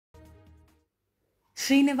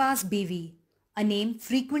Srinivas BV, a name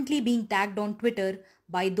frequently being tagged on Twitter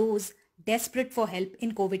by those desperate for help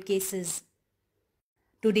in COVID cases.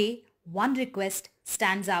 Today, one request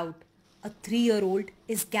stands out. A 3-year-old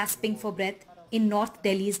is gasping for breath in North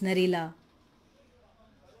Delhi's Narela.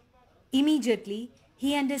 Immediately,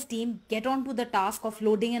 he and his team get onto the task of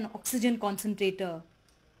loading an oxygen concentrator,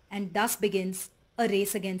 and thus begins a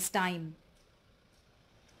race against time.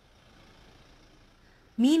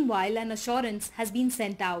 Meanwhile, an assurance has been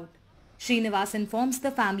sent out. Srinivas informs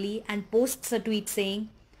the family and posts a tweet saying,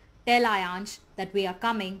 "Tell Ayansh that we are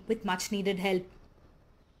coming with much needed help."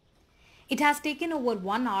 It has taken over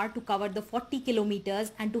 1 hour to cover the 40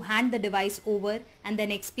 kilometers and to hand the device over and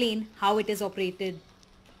then explain how it is operated.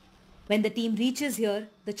 When the team reaches here,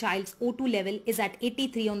 the child's O2 level is at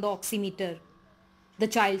 83 on the oximeter.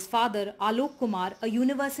 The child's father, Alok Kumar, a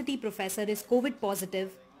university professor, is COVID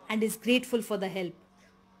positive and is grateful for the help.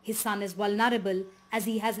 His son is vulnerable as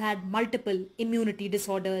he has had multiple immunity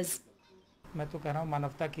disorders. मैं तो कह रहा हूँ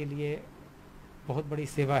मानवता के लिए बहुत बड़ी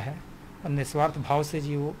सेवा है और निस्वार्थ भाव से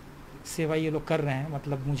जी वो सेवा ये लोग कर रहे हैं.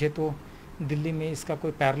 मतलब मुझे तो दिल्ली में इसका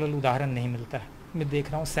कोई पैरेलल उदाहरण नहीं मिलता है. मैं देख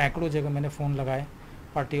रहा हूँ सैकड़ों जगह मैंने फ़ोन लगाए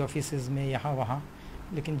पार्टी ऑफिसेज में यहाँ वहाँ,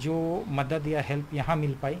 लेकिन जो मदद या हेल्प यहाँ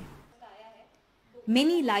मिल पाई.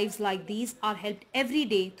 Many lives like these are helped every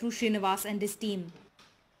day through Srinivas and his team.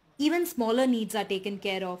 Even smaller needs are taken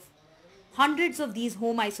care of. Hundreds of these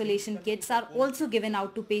home isolation kits are also given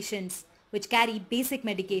out to patients, which carry basic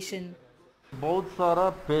medication. बहुत सारा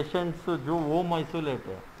patients जो home isolate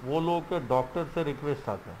है वो लोग के doctor से request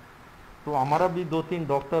आता है, तो हमारा भी 2-3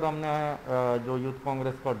 डॉक्टर हमने जो यूथ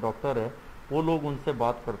कांग्रेस का डॉक्टर है वो लोग उनसे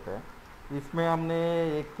बात करते हैं. इसमें हमने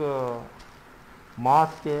एक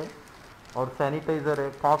मास्क है और सैनिटाइज़र है,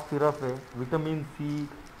 कॉफ सिरप है, विटामिन सी,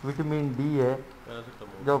 विटामिन डी है,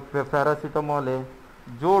 जो पैरासीटामॉल है,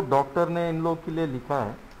 जो डॉक्टर ने इन लोग के लिए लिखा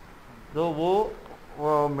है, तो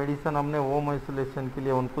वो मेडिसिन हमने होम आइसोलेशन के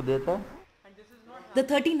लिए उनको देता है. The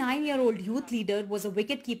 39-year-old youth leader was a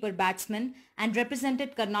wicket-keeper batsman and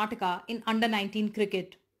represented Karnataka in under-19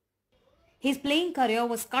 cricket. His playing career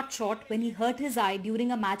was cut short when he hurt his eye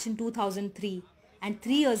during a match in 2003, and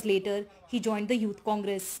 3 years later he joined the Youth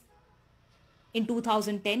Congress. In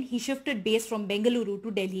 2010, he shifted base from Bengaluru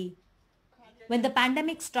to Delhi. When the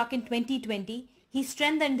pandemic struck in 2020, he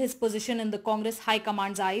strengthened his position in the Congress High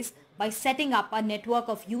Command's eyes by setting up a network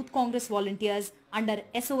of Youth Congress volunteers under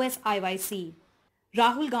SOS IYC.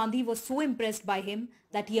 Rahul Gandhi was so impressed by him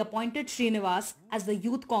that he appointed Srinivas as the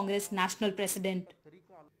Youth Congress National President.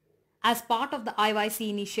 As part of the IYC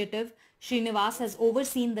initiative, Srinivas has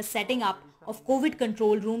overseen the setting up of COVID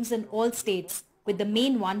control rooms in all states, with the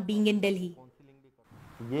main one being in Delhi.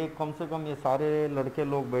 ये कम से कम ये सारे लड़के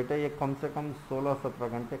लोग बैठे, ये कम से कम 16-17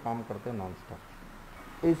 घंटे काम करते हैं नॉन स्टॉप.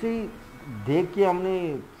 ऐसे ही देख के हमने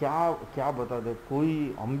क्या बता दे,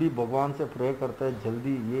 कोई हम भी भगवान से प्रे करते हैं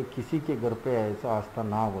जल्दी ये किसी के घर पे ऐसा आस्था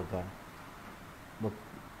ना हो जाए. बट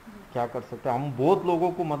क्या कर सकते हैं, हम बहुत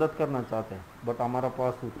लोगों को मदद करना चाहते हैं बट हमारा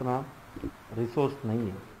पास उतना रिसोर्स नहीं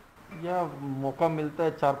है. या मौका मिलता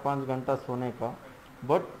है 4-5 घंटा सोने का,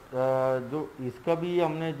 बट जो इसका भी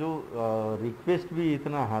हमने जो रिक्वेस्ट भी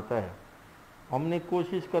इतना आता है, हमने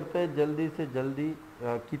कोशिश करते हैं जल्दी से जल्दी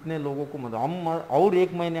कितने लोगों को मदद, हम और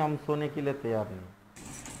 1 महीने हम सोने के लिए तैयार नहीं.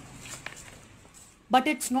 But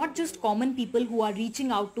it's not just common people who are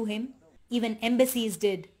reaching out to him, even embassies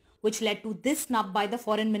did, which led to this snub by the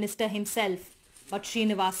foreign minister himself. But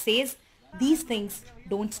Srinivas says these things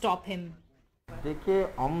don't stop him. देखिए,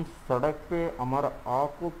 हम सड़क पे हमारा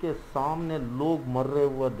आंखों के सामने लोग मर रहे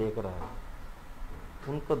हुए देख रहे हैं,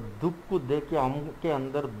 उनका दुख को देख के हमके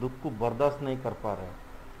अंदर दुख को बर्दाश्त नहीं कर पा रहे हैं.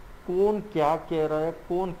 कौन क्या कह रहा है,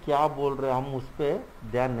 कौन क्या बोल रहे हैं, हम उस पर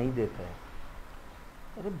ध्यान नहीं देते हैं.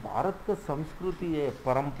 अरे भारत का संस्कृति है,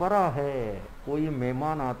 परंपरा है, कोई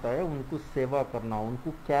मेहमान आता है उनको सेवा करना,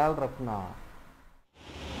 उनको ख्याल रखना.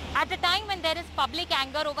 At a time when there is public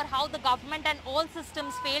anger over how the government and all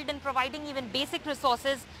systems failed in providing even basic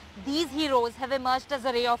resources, these heroes have emerged as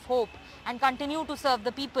a ray of hope and continue to serve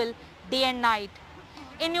the people day and night.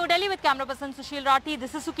 In New Delhi with camera person Sushil Rathi,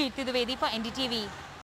 this is Sukirti Dwivedi for NDTV.